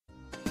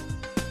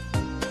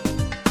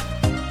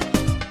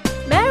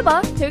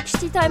Merhaba, Turkish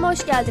Tea Time'a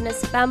hoş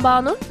geldiniz. Ben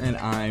Banu. And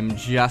I'm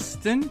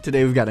Justin.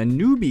 Today we've got a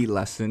newbie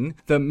lesson.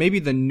 Maybe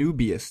the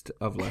noobiest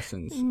of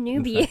lessons.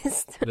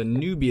 Noobiest. The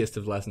noobiest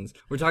of lessons.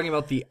 We're talking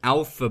about the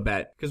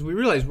alphabet. Because we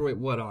realized we're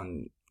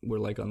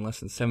like on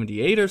lesson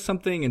 78 or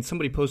something. And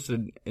somebody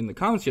posted in the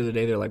comments the other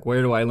day, they're like,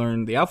 where do I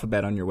learn the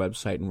alphabet on your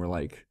website? And we're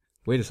like,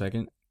 wait a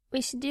second.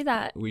 We should do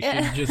that. We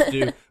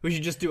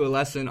should just do a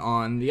lesson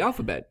on the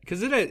alphabet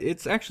because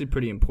it's actually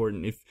pretty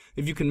important.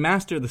 If you can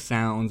master the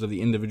sounds of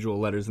the individual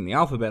letters in the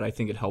alphabet, I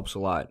think it helps a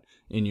lot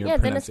in your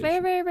pronunciation. Then it's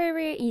very, very, very,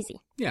 very easy.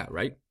 Yeah,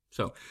 right.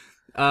 So,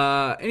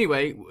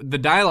 anyway, the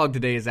dialogue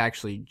today is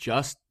actually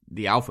just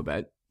the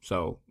alphabet.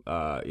 So,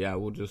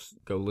 we'll just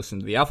go listen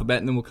to the alphabet,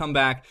 and then we'll come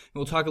back and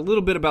we'll talk a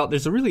little bit about.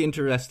 There's a really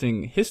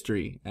interesting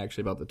history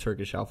actually about the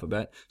Turkish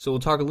alphabet. So we'll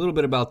talk a little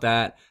bit about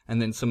that,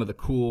 and then some of the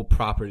cool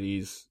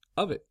properties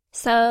of it.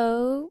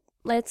 So,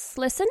 let's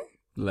listen.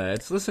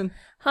 Let's listen.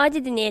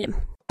 Hadi dinleyelim.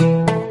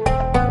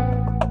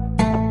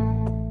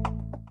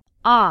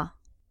 A,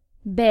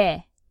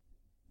 B,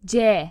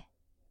 C,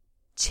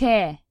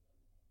 Ç,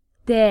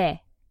 D,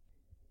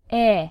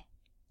 E,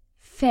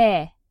 F,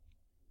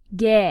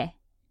 G,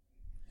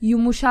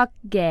 yumuşak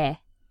G,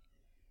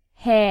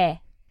 H,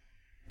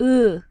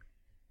 I,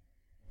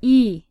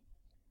 I,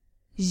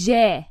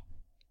 J,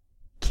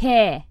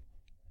 K,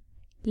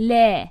 L,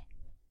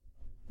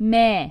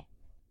 M,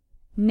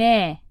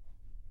 N,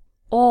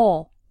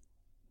 O,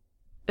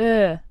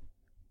 Ö,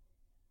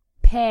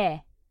 P,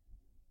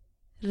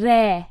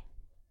 R,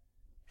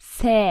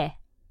 S,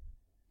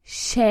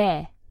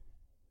 Ş,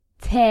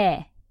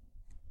 T,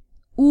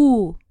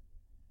 U,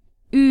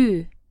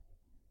 Ü,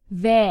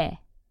 V,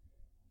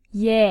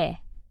 Y,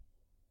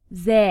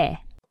 Z.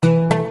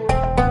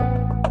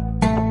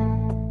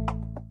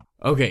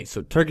 Okay,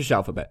 so Turkish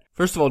alphabet.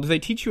 First of all, do they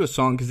teach you a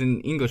song? Because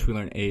in English we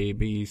learn A,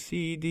 B,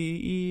 C, D,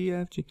 E,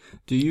 F, G.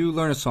 Do you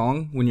learn a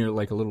song when you're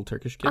like a little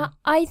Turkish kid?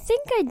 I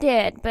think I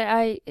did,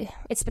 but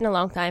it's been a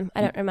long time.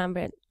 I don't remember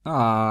it.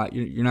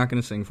 You're not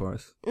going to sing for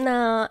us?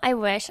 No, I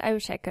wish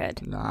I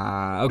could.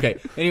 Okay.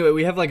 Anyway,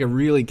 we have like a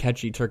really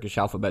catchy Turkish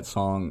alphabet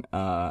song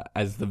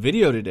as the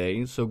video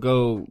today, so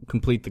go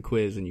complete the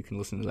quiz and you can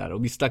listen to that. It'll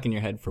be stuck in your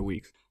head for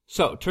weeks.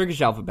 So,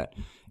 Turkish alphabet.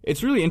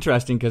 It's really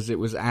interesting because it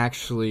was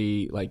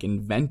actually like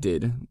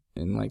invented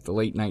in like the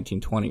late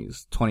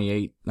 1920s,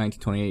 1928,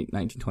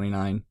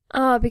 1929.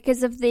 Oh,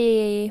 because of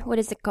the, what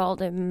is it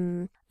called,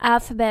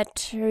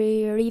 alphabet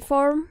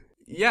reform?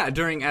 Yeah,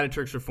 during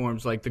Ataturk's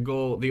reforms, like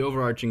the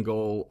overarching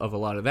goal of a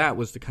lot of that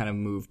was to kind of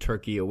move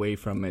Turkey away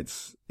from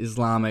its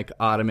Islamic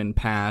Ottoman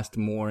past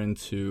more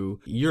into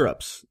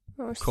Europe's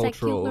More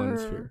cultural secular, and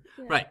sphere.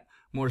 yeah. Right.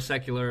 More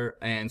secular.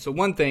 And so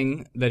one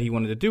thing that he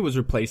wanted to do was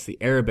replace the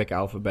Arabic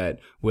alphabet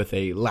with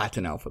a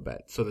Latin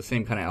alphabet. So the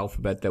same kind of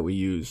alphabet that we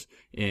use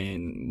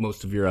in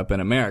most of Europe and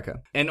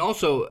America. And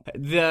also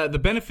the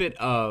benefit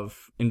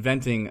of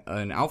inventing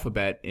an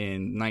alphabet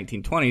in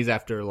 1920s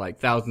after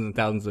like thousands and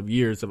thousands of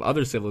years of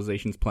other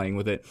civilizations playing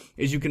with it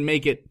is you can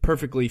make it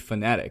perfectly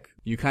phonetic.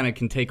 You kind of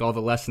can take all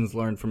the lessons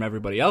learned from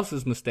everybody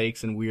else's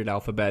mistakes and weird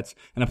alphabets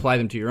and apply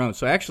them to your own.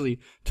 So actually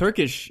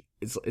Turkish,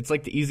 it's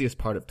like the easiest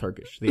part of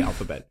Turkish, the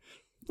alphabet.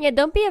 Yeah,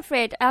 don't be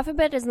afraid.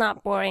 Alphabet is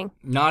not boring.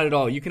 Not at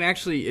all. You can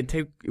actually,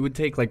 it would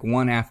take like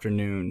one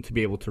afternoon to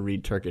be able to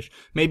read Turkish.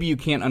 Maybe you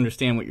can't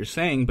understand what you're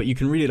saying, but you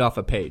can read it off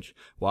a page.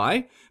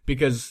 Why?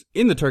 Because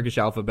in the Turkish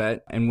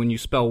alphabet, and when you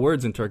spell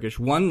words in Turkish,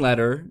 one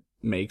letter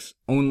makes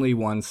only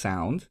one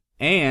sound,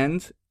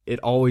 and it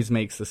always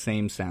makes the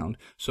same sound.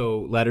 So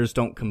letters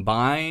don't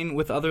combine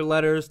with other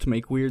letters to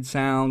make weird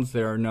sounds.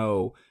 There are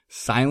no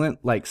silent,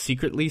 like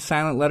secretly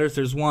silent letters.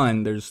 There's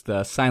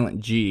the silent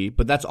G,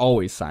 but that's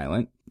always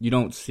silent. You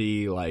don't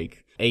see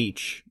like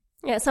H.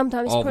 Yeah,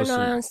 sometimes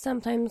pronounced,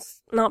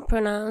 sometimes not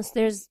pronounced.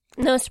 There's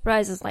no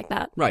surprises like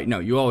that. Right, no,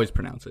 you always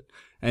pronounce it.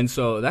 And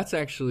so that's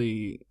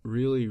actually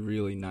really,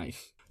 really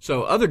nice.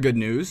 So other good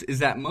news is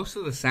that most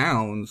of the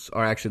sounds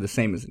are actually the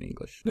same as in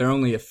English. There are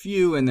only a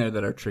few in there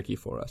that are tricky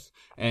for us.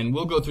 And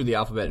we'll go through the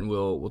alphabet and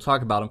we'll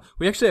talk about them.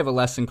 We actually have a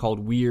lesson called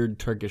Weird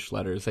Turkish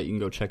Letters that you can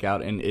go check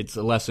out. And it's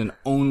a lesson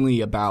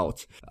only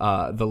about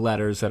the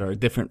letters that are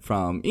different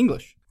from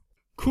English.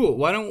 Cool.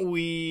 Why don't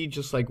we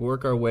just like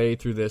work our way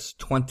through this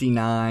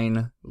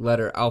 29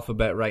 letter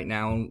alphabet right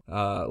now?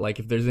 Like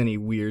if there's any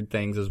weird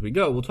things as we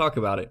go, we'll talk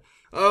about it.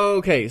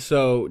 Okay,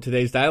 so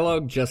today's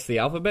dialogue, just the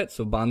alphabet.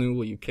 So Banu,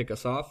 will you kick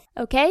us off?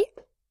 Okay.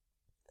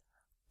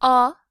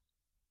 A,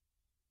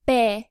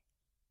 B,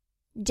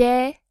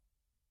 C,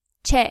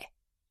 Ç.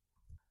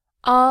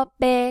 A,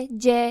 B,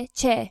 C,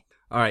 Ç.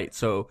 All right,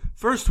 so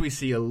first we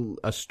see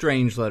a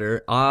strange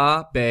letter.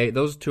 A, B,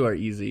 those two are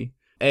easy.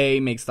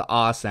 A makes the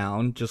ah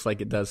sound, just like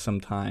it does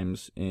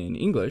sometimes in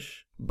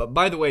English. But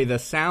by the way, the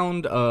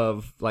sound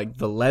of like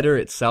the letter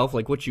itself,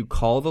 like what you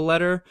call the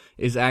letter,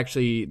 is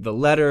actually the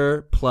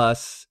letter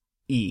plus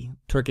E,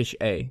 Turkish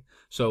A.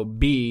 So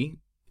B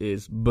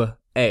is B,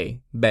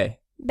 A, B.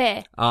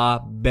 B.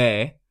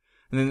 B.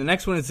 And then the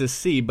next one is the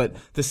C, but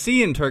the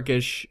C in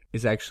Turkish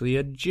is actually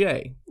a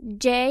J.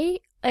 J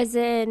as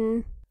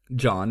in...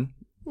 John.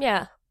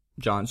 Yeah.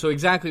 John. So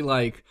exactly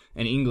like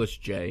an English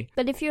J.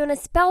 But if you want to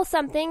spell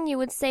something, you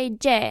would say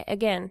J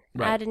again.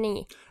 Right. Add an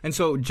E. And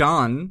so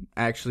John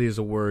actually is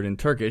a word in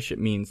Turkish. It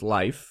means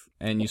life.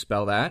 And you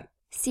spell that?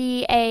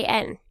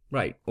 C-A-N.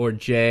 Right. Or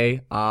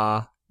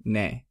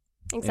J-A-N-E.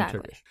 Exactly.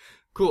 In Turkish.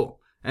 Cool.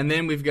 And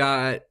then we've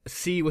got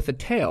C with a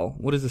tail.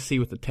 What is a C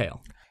with a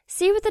tail?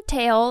 C with a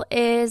tail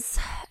is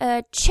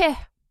che.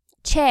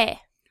 Che.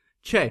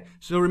 Che.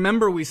 So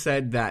remember we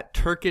said that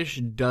Turkish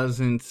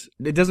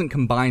doesn't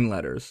combine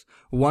letters.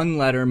 One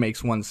letter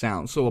makes one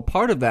sound. So a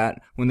part of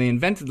that, when they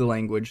invented the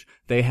language,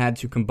 they had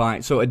to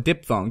combine. So a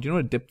diphthong. Do you know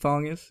what a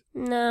diphthong is?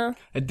 No.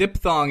 A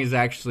diphthong is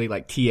actually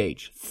like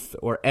TH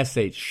or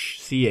SH,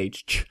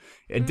 CH.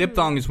 A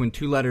diphthong is when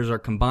two letters are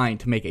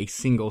combined to make a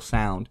single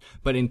sound.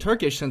 But in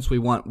Turkish, since we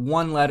want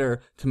one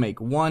letter to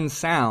make one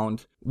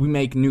sound, we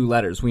make new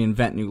letters. We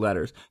invent new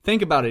letters.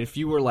 Think about it. If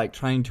you were like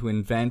trying to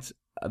invent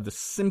the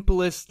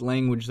simplest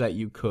language that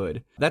you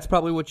could, that's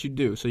probably what you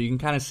do. So you can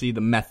kind of see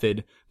the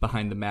method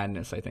behind the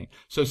madness, I think.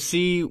 So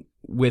C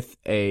with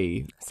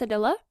a...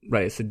 Cedilla?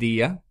 Right, a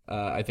cedilla,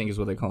 I think is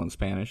what they call it in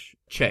Spanish.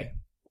 Che.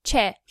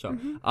 Che. So,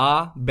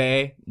 A,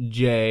 B,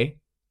 J,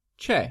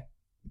 che.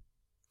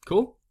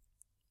 Cool?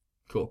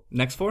 Cool.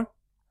 Next four?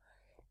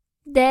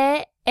 D,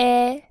 E,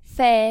 F,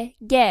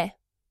 G.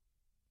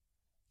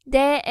 D,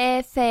 E,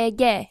 F,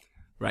 G.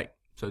 Right.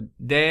 So,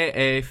 D,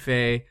 E, F,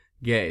 G.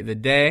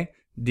 The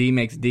D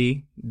makes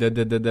D, D,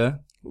 D.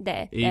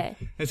 E.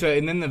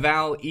 And then the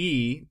vowel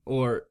E,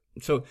 or,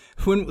 so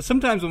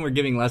sometimes when we're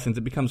giving lessons,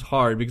 it becomes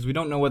hard because we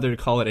don't know whether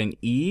to call it an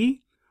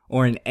E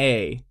or an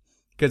A.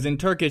 Because in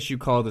Turkish, you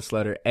call this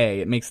letter A.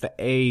 It makes the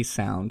A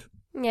sound.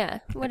 Yeah,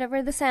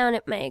 whatever the sound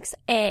it makes.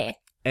 A.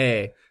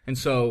 A. And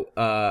so,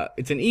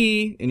 it's an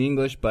E in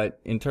English, but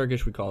in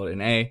Turkish we call it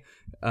an A.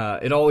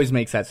 It always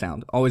makes that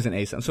sound. Always an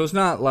A sound. So it's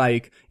not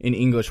like in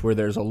English where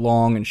there's a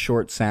long and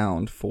short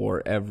sound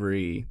for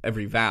every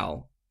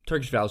vowel.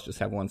 Turkish vowels just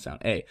have one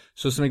sound, A.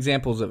 So some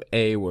examples of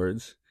A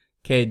words.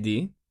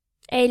 Kedi.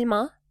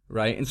 Elma.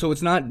 Right? And so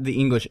it's not the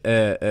English,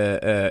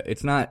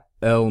 it's not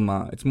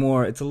elma. It's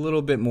a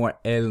little bit more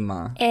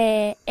elma.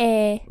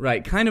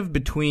 Right. Kind of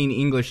between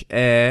English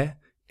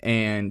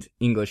and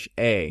English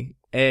A.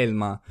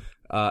 Elma.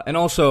 And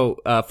also,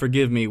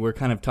 forgive me, we're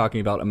kind of talking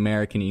about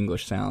American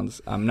English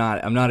sounds. I'm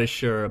not as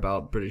sure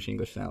about British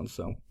English sounds,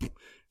 so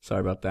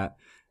sorry about that.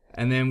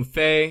 And then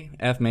fe,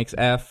 F makes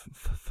F.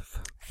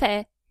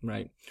 Fe.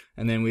 Right.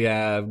 And then we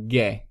have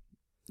ge,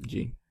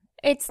 G.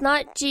 It's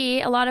not G.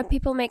 A lot of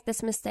people make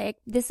this mistake.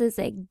 This is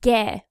a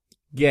ge.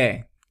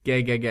 Ge.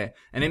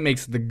 And it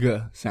makes the g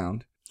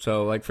sound.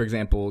 So, like, for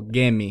example,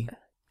 gemi.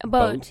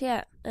 Boat,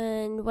 yeah.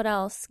 And what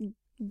else?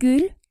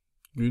 Gül.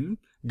 Gül.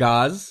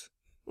 Gaz.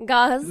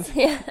 Gaz,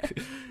 yeah.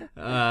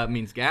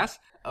 Means gas.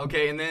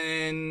 Okay, and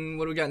then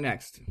what do we got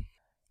next?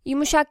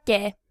 Yumuşak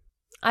G.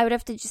 I would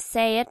have to just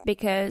say it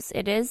because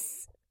it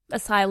is a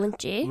silent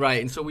G.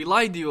 Right, and so we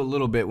lied to you a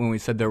little bit when we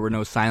said there were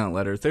no silent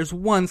letters. There's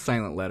one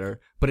silent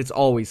letter, but it's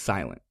always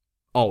silent.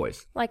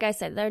 Always. Like I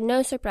said, there are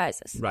no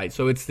surprises. Right,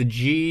 so it's the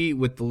G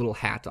with the little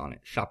hat on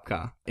it,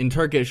 şapka. In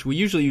Turkish, we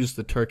usually use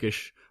the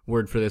Turkish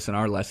word for this in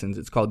our lessons.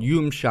 It's called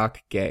yumuşak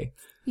G.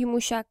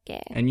 Yumuşak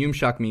G. And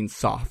yumuşak means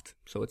soft,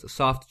 so it's a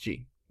soft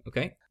G.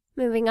 Okay?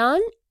 Moving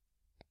on.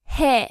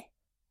 H.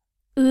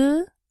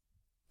 I.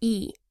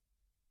 I.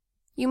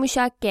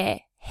 Yumuşak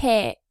G.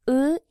 H.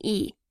 I.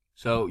 I.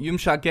 So,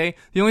 yumuşak G,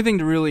 the only thing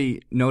to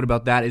really note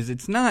about that is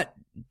it's not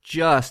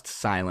just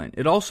silent.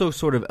 It also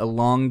sort of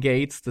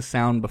elongates the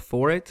sound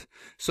before it.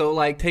 So,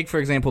 like, take, for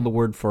example, the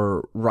word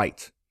for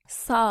right.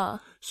 Sa.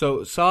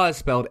 So, sa is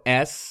spelled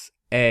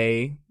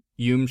S-A,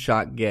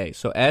 yumuşak G.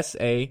 So,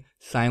 S-A,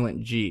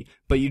 silent G.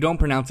 But you don't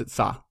pronounce it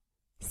sa.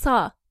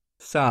 Sa.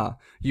 Sa.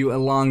 You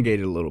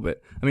elongate it a little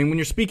bit. I mean, when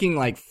you're speaking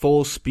like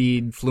full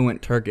speed,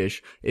 fluent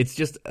Turkish, it's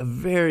just a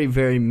very,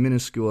 very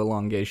minuscule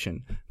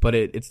elongation. But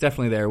it's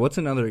definitely there. What's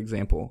another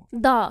example?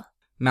 Da.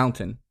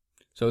 Mountain.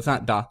 So it's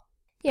not da.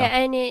 Yeah, Da.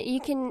 and you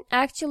can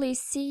actually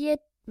see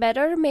it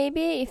better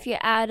maybe if you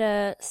add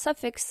a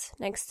suffix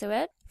next to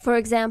it. For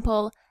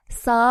example,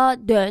 sa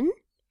dön.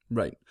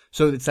 Right.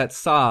 So it's that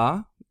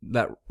sa,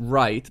 that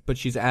right, but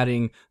she's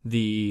adding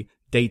the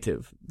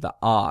dative, the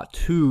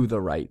to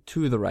the right.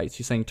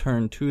 She's saying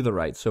turn to the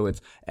right. So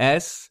it's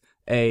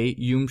S-A,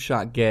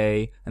 yumuşak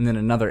G, and then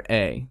another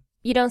A.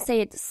 You don't say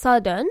it sa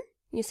dön.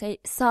 You say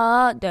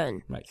sa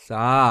dön. Right,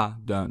 sa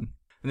dön.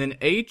 And then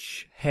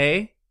H,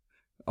 he,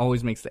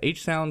 always makes the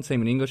H sound.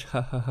 Same in English,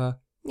 ha ha ha.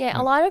 Yeah,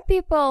 a lot of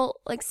people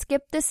like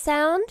skip this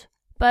sound,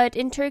 but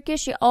in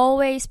Turkish you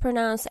always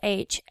pronounce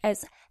H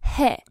as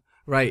he.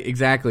 Right,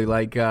 exactly.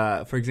 Like,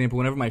 for example,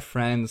 whenever my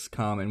friends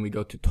come and we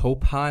go to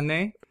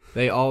Tophane,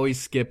 they always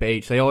skip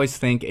H. They always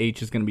think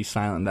H is going to be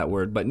silent in that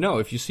word. But no,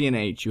 if you see an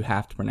H, you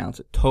have to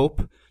pronounce it.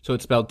 Top. So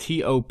it's spelled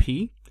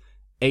T-O-P-H-A-N-E.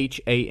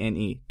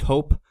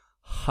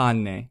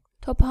 Tophane.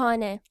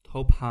 Tophane.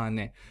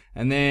 Tophane.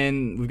 And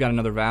then we've got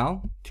another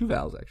vowel. Two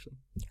vowels, actually.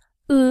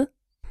 I.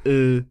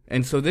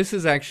 And so this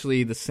is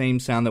actually the same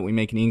sound that we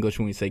make in English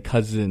when we say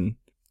cousin.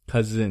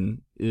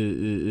 Cousin.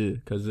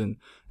 Cousin.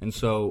 And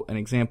so an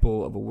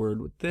example of a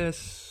word with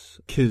this,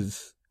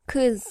 kız.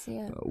 Kız,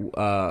 yeah.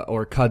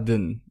 Or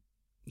kadın.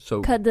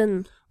 So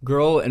Kadın.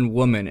 girl and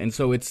woman. And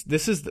so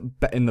this is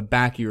in the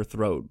back of your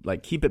throat.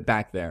 Like keep it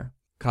back there.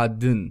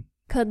 Kadın.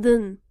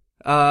 Kadın.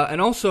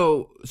 And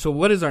also, so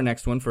what is our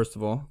next one, first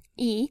of all?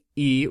 E.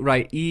 E,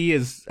 right. E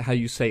is how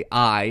you say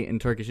I in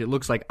Turkish. It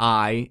looks like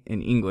I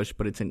in English,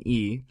 but it's an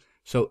E.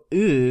 So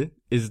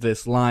is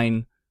this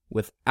line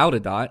without a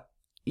dot.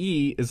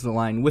 E is the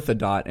line with a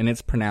dot, and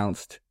it's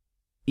pronounced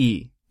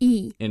E.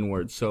 E. In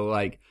words. So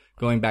like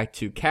going back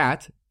to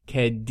cat,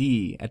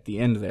 kedi at the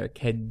end there.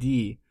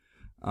 Kedi.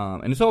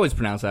 And it's always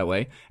pronounced that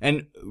way.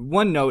 And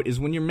one note is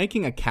when you're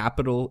making a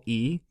capital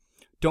E,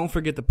 don't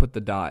forget to put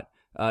the dot.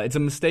 It's a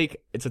mistake.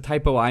 It's a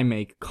typo I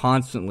make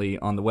constantly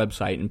on the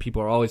website, and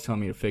people are always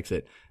telling me to fix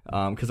it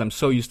because I'm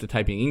so used to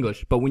typing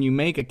English. But when you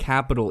make a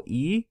capital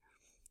E,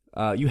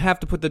 you have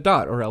to put the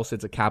dot, or else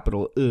it's a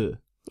capital E.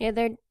 Yeah,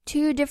 they're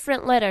two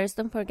different letters.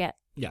 Don't forget.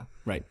 Yeah,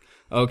 right.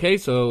 Okay,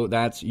 so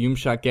that's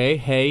yumshake,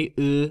 hey,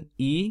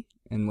 e.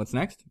 And what's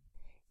next?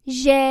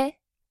 J,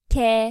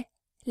 K,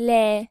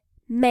 L,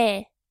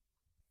 M.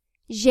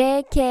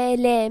 J, K,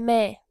 L,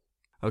 M.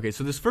 Okay,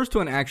 so this first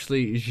one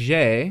actually,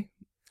 J.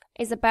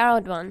 Is a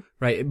borrowed one.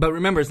 Right, but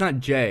remember, it's not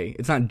J.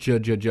 It's not J.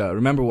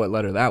 Remember what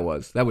letter that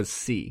was. That was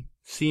C.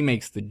 C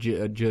makes the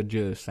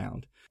J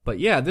sound. But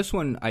yeah, this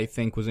one, I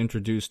think, was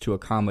introduced to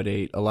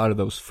accommodate a lot of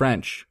those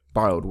French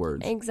borrowed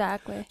words.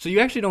 Exactly. So you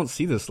actually don't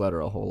see this letter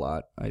a whole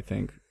lot, I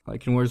think.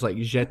 Like in words like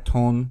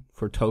jeton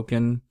for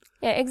token.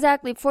 Yeah,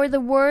 exactly. For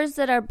the words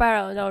that are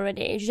borrowed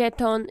already.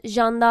 Jeton,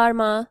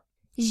 gendarme,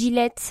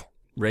 gilet.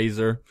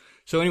 Razor.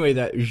 So anyway,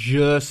 that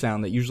J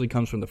sound that usually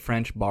comes from the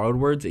French borrowed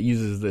words, it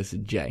uses this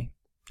J.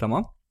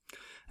 Tamam?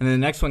 And then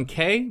the next one,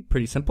 K,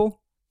 pretty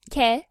simple.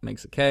 K.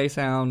 Makes a K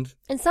sound.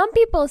 And some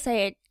people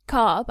say it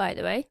ka, by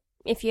the way.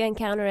 If you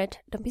encounter it,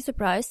 don't be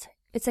surprised.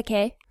 It's a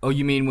K. Oh,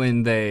 you mean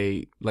when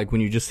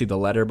when you just see the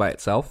letter by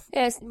itself?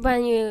 Yes,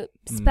 when you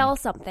spell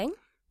something.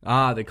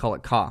 Ah, they call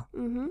it ka.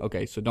 Mm-hmm.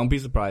 Okay, so don't be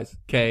surprised.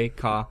 K,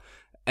 ka.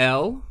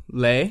 L,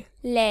 le.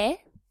 Le.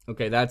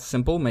 Okay, that's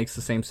simple, makes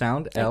the same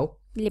sound. L.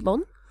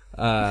 Limon.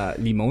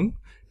 Limon.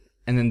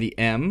 And then the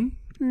M.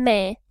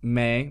 Me.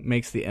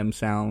 Makes the M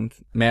sound.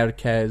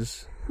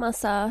 Merkez.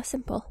 Masa.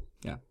 Simple.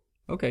 Yeah.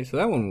 Okay, so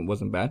that one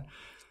wasn't bad.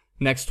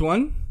 Next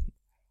one.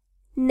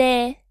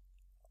 Ne.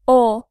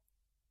 O.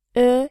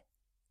 Ö.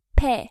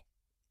 P.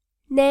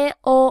 Ne.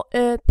 O.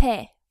 Ö.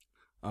 P.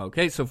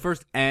 Okay, so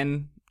first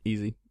N.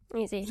 Easy.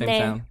 Easy. Same ne.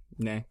 sound.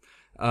 Ne.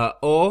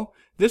 O.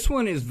 This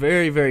one is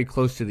very, very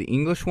close to the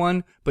English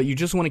one, but you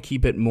just want to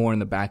keep it more in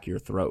the back of your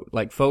throat.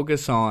 Like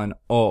focus on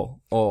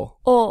O. O.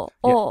 Yeah.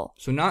 O.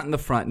 So not in the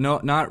front. No,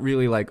 not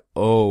really like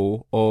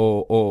O.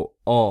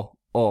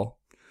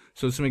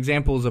 So some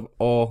examples of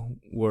O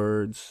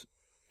words.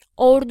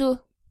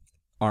 Ordu.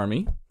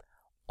 Army.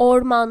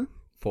 Orman.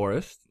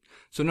 Forest.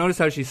 So notice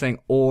how she's saying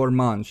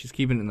orman. She's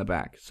keeping it in the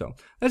back. So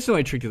that's the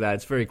only trick to that.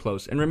 It's very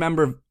close. And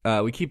remember,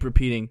 we keep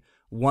repeating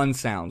one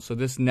sound. So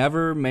this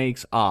never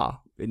makes ah.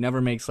 It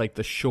never makes like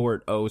the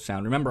short O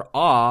sound. Remember,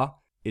 ah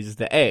is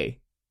the A.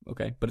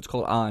 Okay, but it's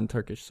called ah in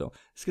Turkish, so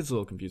this gets a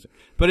little confusing.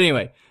 But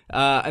anyway,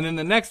 and then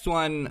the next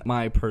one,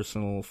 my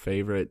personal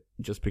favorite,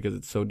 just because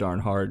it's so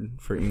darn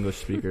hard for English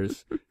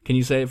speakers. Can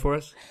you say it for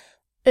us?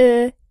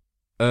 If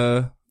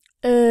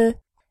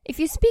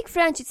you speak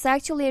French, it's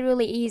actually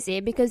really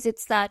easy because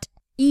it's that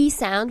E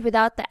sound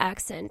without the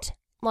accent.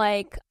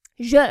 Like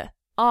je,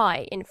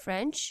 I in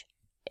French.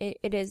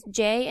 It is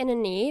J and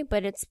an E,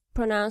 but it's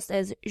pronounced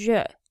as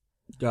je.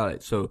 Got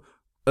it. So,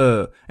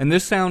 and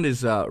this sound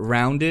is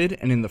rounded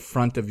and in the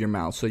front of your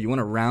mouth. So you want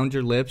to round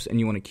your lips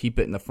and you want to keep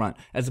it in the front.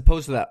 As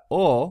opposed to that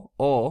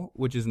o,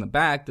 which is in the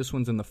back, this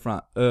one's in the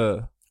front.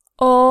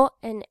 O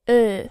and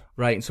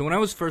Right. And so when I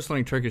was first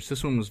learning Turkish,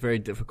 this one was very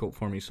difficult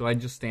for me. So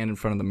I'd just stand in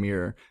front of the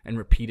mirror and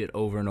repeat it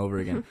over and over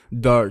again.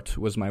 Dart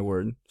was my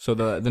word. So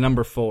the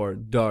number 4,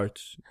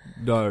 dart.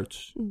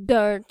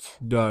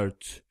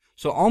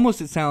 So almost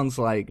it sounds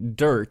like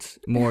dirt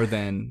more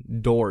than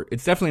dort.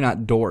 It's definitely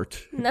not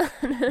dort. No.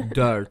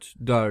 Dart.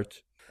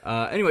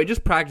 Anyway,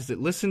 just practice it.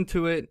 Listen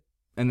to it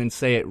and then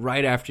say it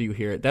right after you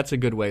hear it. That's a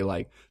good way.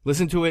 Like,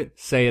 listen to it,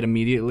 say it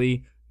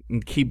immediately,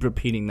 and keep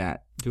repeating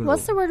that.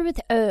 What's the word with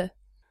ö?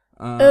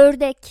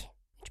 Ördek,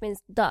 which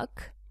means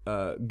duck.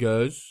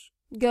 Göz.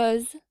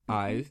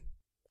 Eyes.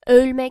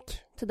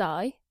 Ölmek, to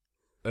die.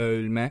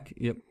 Ölmek.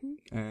 Yep.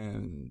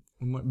 And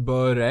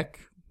börek.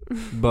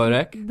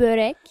 Börek.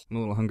 Börek. I'm a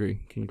little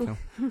hungry. Can you tell?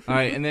 All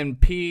right, and then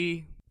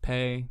pay.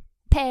 Pe.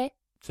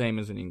 Same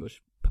as in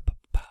English.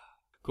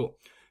 Cool.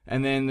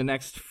 And then the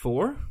next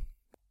 4.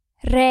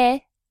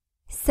 Re,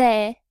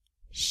 se,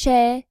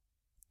 she,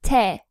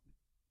 te.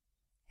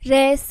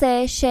 Re,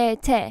 se, she,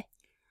 te.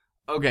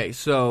 Okay,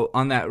 so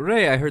on that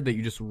re, I heard that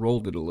you just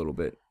rolled it a little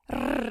bit.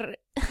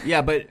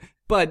 Yeah, but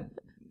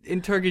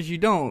in Turkish you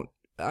don't.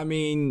 I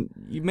mean,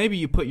 maybe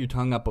you put your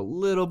tongue up a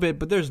little bit,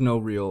 but there's no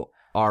real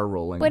R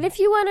rolling. But if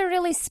you want to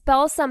really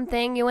spell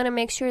something, you want to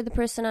make sure the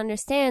person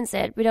understands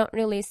it. We don't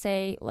really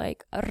say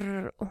like,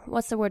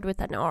 what's the word with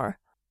an R?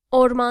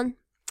 Orman.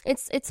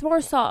 It's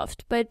more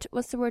soft, but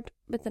what's the word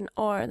with an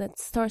R that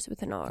starts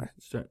with an R?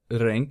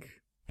 Renk.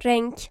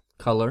 Renk.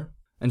 Color.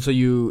 And so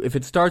if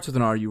it starts with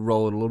an R, you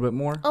roll it a little bit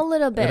more. A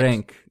little bit.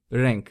 Renk.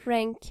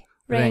 Renk.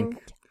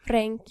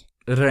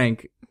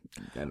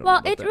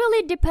 Well, it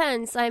really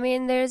depends. I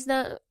mean,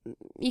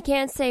 you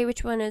can't say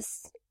which one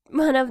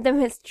of them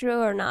is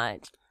true or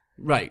not.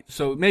 Right.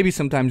 So maybe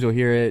sometimes you'll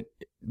hear it.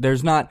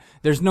 There's no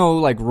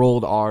like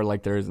rolled R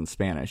like there is in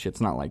Spanish.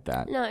 It's not like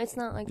that. No, it's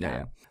not like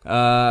that.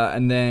 Yeah.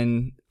 And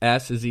then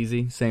S is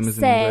easy, same as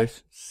in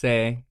English.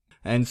 Se.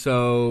 And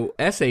so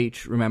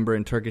SH, remember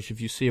in Turkish, if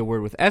you see a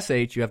word with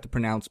SH, you have to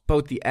pronounce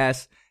both the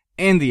S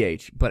and the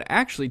H. But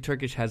actually,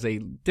 Turkish has a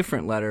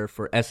different letter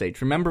for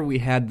SH. Remember we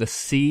had the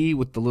C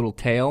with the little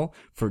tail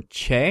for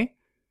che?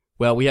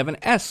 Well, we have an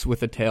S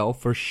with a tail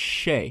for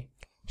she.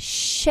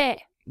 She.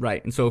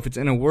 Right. And so if it's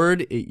in a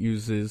word, it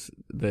uses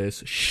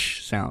this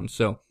sh sound.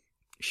 So,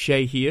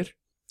 şehir.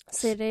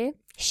 City.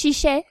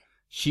 Şişe.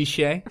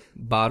 Şişe,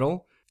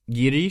 bottle.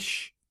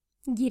 Giriş.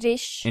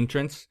 Giriş.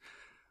 Entrance.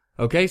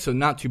 Okay, so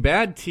not too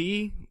bad.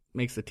 T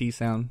makes the T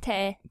sound.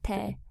 Te.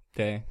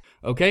 Te.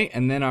 Okay,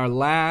 and then our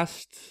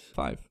last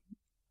 5.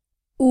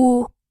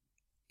 U.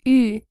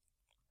 Ü.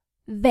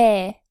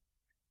 V.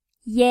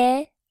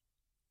 Y.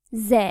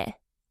 Z.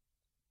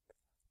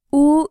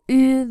 U.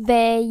 Ü.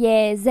 V.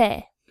 Y.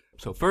 Z.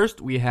 So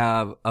first we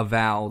have a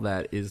vowel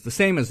that is the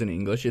same as in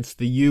English. It's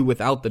the U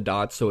without the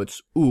dot, so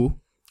it's U.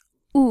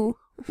 U.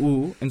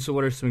 U. And so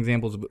what are some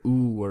examples of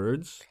U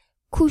words?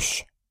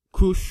 Kuş.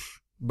 Kuş,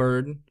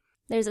 bird.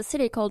 There's a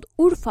city called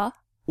Urfa.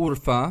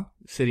 Urfa,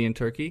 city in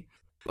Turkey.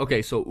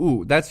 Okay, so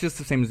U, that's just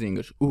the same as in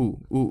English.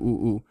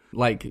 U.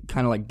 Like,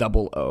 kind of like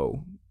double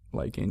O.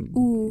 Like in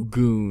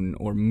goon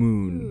or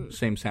moon,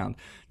 same sound.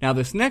 Now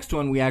this next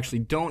one we actually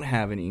don't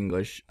have in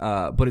English,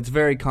 but it's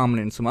very common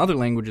in some other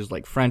languages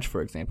like French,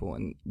 for example.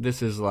 And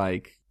this is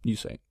like, you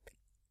say.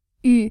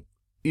 U.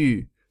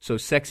 U. So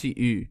sexy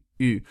U.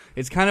 U.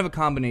 It's kind of a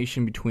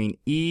combination between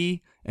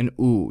E and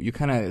U. You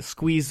kind of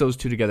squeeze those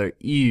two together.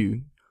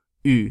 U.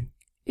 U.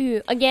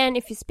 U. Again,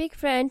 if you speak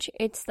French,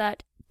 it's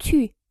that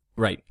tu.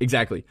 Right,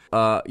 exactly.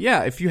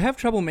 Yeah, if you have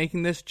trouble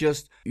making this,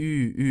 just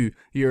U.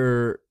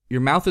 Your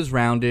mouth is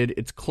rounded,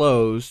 it's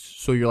closed,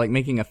 so you're like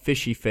making a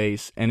fishy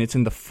face, and it's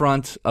in the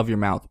front of your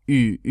mouth.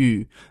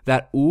 U.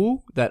 That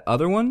U, that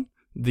other one,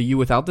 the U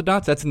without the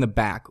dots, that's in the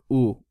back.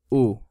 U.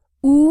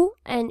 U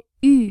and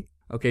U.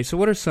 Okay, so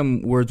what are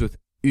some words with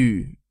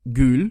U?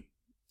 Gül.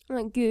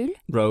 Gül.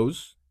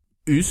 Rose.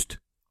 Üst.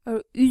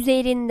 Or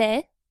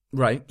üzerinde.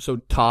 Right, so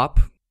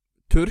top.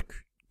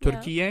 Türk.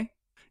 Türkiye.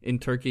 In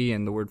Turkey,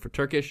 and the word for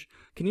Turkish.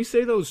 Can you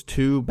say those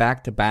two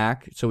back to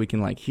back so we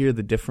can like hear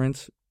the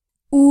difference?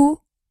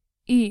 U.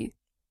 U.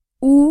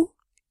 U.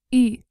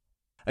 U.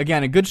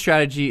 Again, a good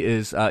strategy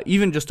is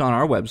even just on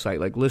our website,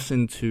 like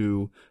listen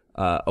to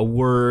a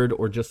word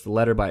or just the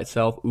letter by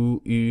itself,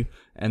 u,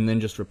 and then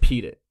just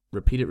repeat it.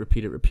 Repeat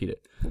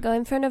it. Go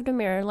in front of the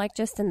mirror like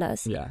Justin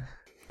does. Yeah.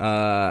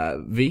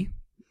 V.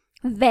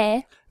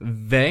 V.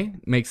 V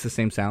makes the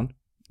same sound.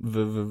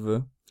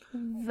 V.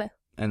 V.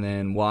 And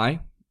then Y.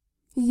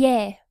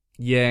 Yeah.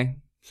 Yeah.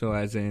 So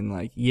as in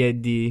like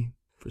yedi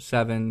for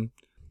 7.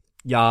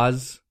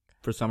 Yaz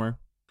for summer.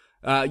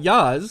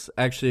 Yaz,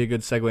 actually a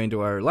good segue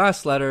into our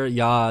last letter.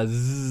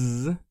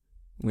 Yaz.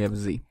 We have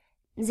Z.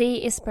 Z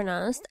is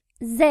pronounced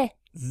Z.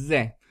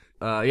 Z.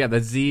 Yeah, the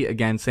Z,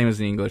 again, same as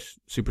in English.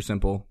 Super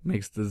simple.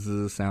 Makes the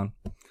Z sound.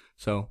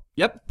 So,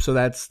 yep. So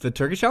that's the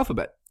Turkish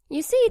alphabet.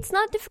 You see, it's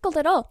not difficult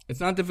at all. It's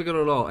not difficult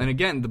at all. And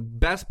again, the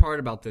best part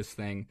about this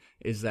thing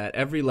is that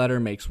every letter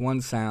makes one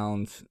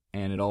sound,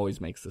 and it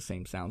always makes the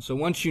same sound. So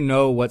once you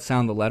know what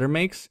sound the letter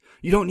makes,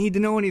 you don't need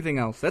to know anything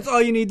else. That's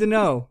all you need to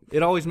know.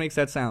 It always makes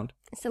that sound.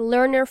 It's a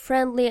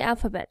learner-friendly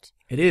alphabet.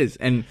 It is.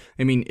 And,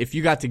 I mean, if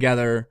you got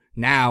together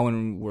now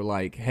and were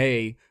like,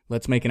 hey,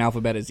 let's make an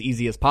alphabet as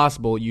easy as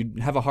possible, you'd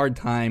have a hard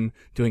time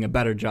doing a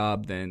better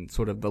job than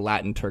sort of the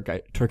Latin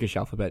Turkish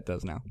alphabet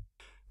does now.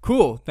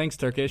 Cool. Thanks,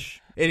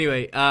 Turkish.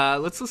 Anyway,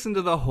 let's listen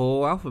to the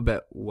whole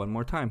alphabet one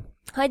more time.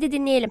 Haydi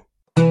dinleyelim.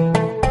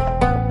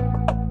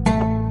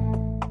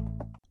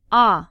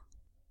 A,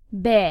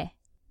 B,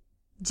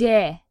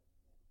 C,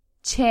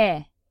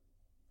 Ç,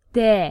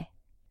 D,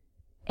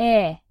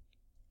 E,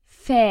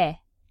 F,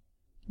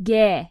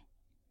 G,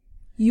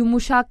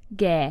 yumuşak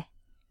G,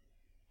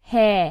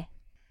 H,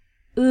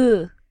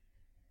 I,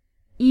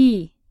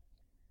 I,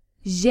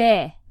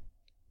 J,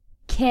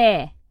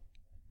 K,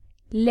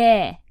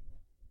 L,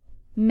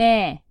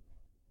 M,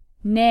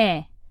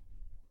 N,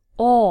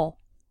 O,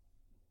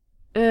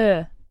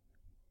 Ö,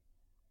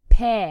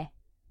 P,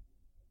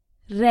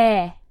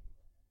 R,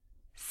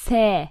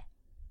 S,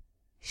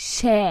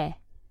 Ş,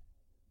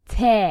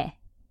 T,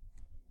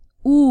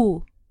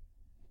 U,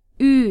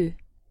 Ü,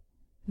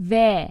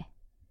 V,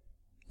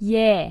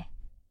 Y,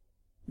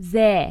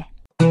 Z.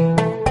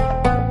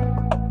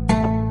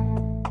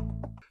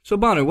 So,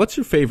 Banu, what's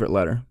your favorite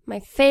letter? My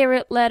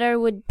favorite letter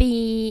would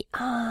be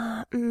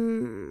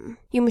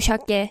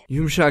yumuşak.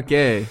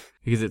 Yumuşak,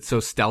 because it's so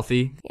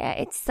stealthy. Yeah,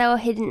 it's so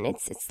hidden.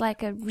 It's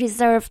like a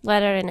reserved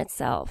letter in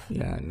itself.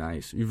 Yeah,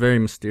 nice. You're very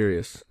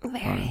mysterious.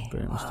 Very.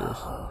 Very mysterious.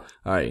 All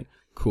right,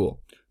 cool.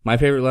 My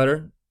favorite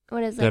letter?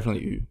 What is it?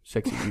 Definitely U.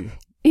 Sexy U.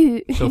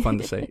 U. So fun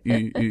to say.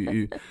 U, U,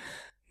 U.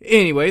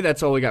 Anyway,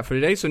 that's all we got for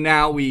today. So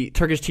now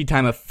Turkish Tea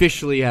Time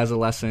officially has a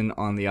lesson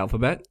on the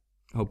alphabet.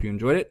 Hope you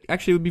enjoyed it.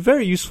 Actually, it would be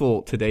very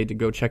useful today to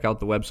go check out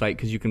the website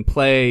because you can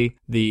play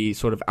the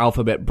sort of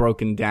alphabet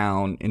broken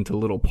down into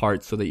little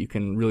parts so that you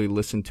can really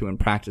listen to and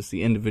practice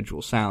the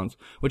individual sounds,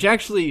 which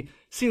actually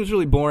seems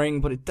really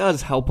boring, but it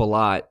does help a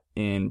lot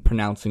in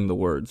pronouncing the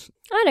words.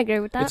 I'd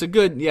agree with that. It's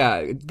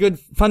a good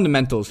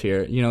fundamentals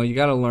here. You know, you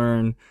got to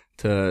learn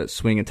to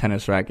swing a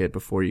tennis racket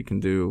before you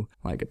can do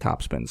like a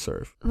topspin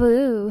serve.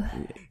 Woo.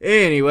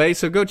 Anyway,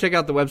 so go check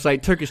out the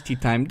website,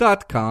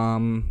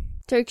 turkishteatime.com.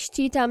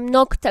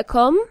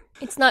 turkishteatime.com.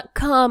 It's not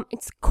com,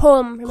 it's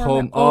com. Remember?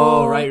 Com.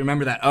 Oh, right.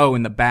 Remember that O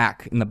in the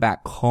back,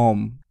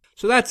 com.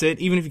 So that's it.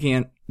 Even if you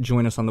can't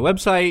join us on the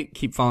website,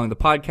 keep following the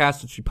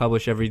podcast, which we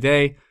publish every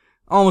day.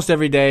 Almost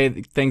every day.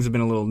 Things have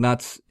been a little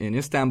nuts in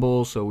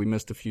Istanbul, so we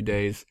missed a few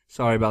days.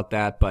 Sorry about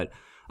that. But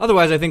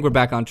otherwise, I think we're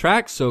back on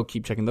track, so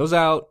keep checking those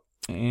out.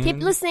 And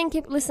Keep listening.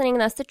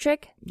 That's the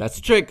trick. That's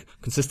the trick.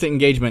 Consistent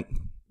engagement.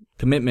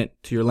 Commitment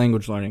to your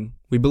language learning.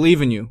 We believe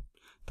in you.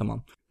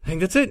 Tamam. I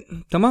think that's it.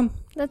 Tamam.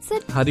 That's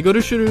it. Hadi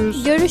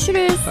görüşürüz.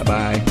 Görüşürüz.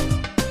 Bye-bye.